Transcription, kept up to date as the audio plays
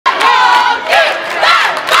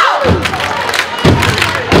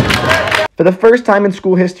For the first time in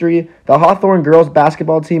school history, the Hawthorne girls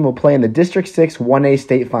basketball team will play in the District 6 1A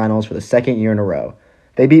state finals for the second year in a row.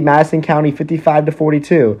 They beat Madison County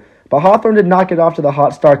 55-42, but Hawthorne did not get off to the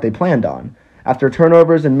hot start they planned on. After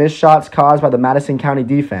turnovers and missed shots caused by the Madison County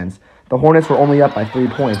defense, the Hornets were only up by 3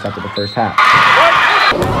 points after the first half.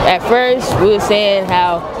 At first, we were saying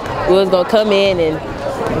how we was going to come in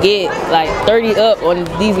and get like 30 up on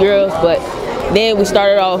these girls, but then we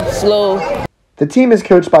started off slow. The team is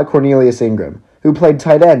coached by Cornelius Ingram, who played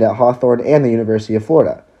tight end at Hawthorne and the University of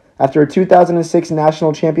Florida. After a 2006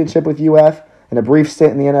 national championship with UF and a brief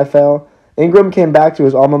stint in the NFL, Ingram came back to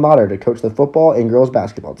his alma mater to coach the football and girls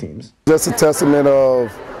basketball teams. Just a testament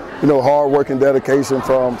of, hard work and dedication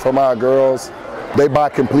from our girls. They buy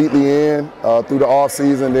completely in through the off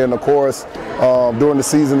season, then of course during the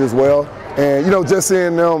season as well. And just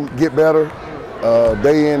seeing them get better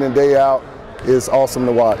day in and day out is awesome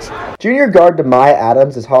to watch. Junior guard Demai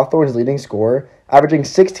Adams is Hawthorne's leading scorer, averaging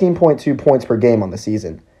 16.2 points per game on the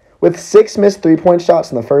season. With 6 missed three-point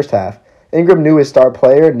shots in the first half, Ingram knew his star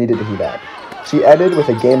player needed to heat up. She ended with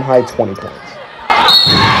a game-high 20 points.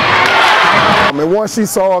 And once she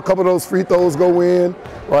saw a couple of those free throws go in,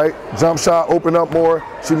 right, jump shot open up more,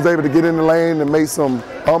 she was able to get in the lane and make some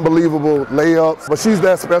unbelievable layups. But she's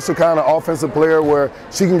that special kind of offensive player where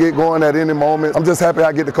she can get going at any moment. I'm just happy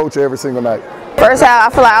I get to coach her every single night. First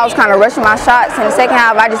half, I feel like I was kind of rushing my shots. In the second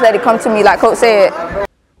half, I just let it come to me like Coach said.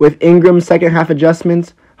 With Ingram's second half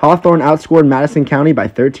adjustments, Hawthorne outscored Madison County by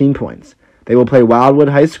 13 points. They will play Wildwood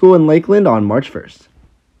High School in Lakeland on March 1st.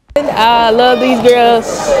 I love these girls.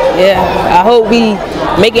 Yeah, I hope we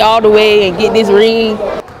make it all the way and get this ring.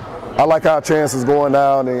 I like our chances going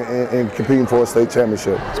down and competing for a state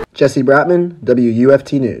championship. Jesse Bratman,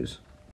 WUFT News.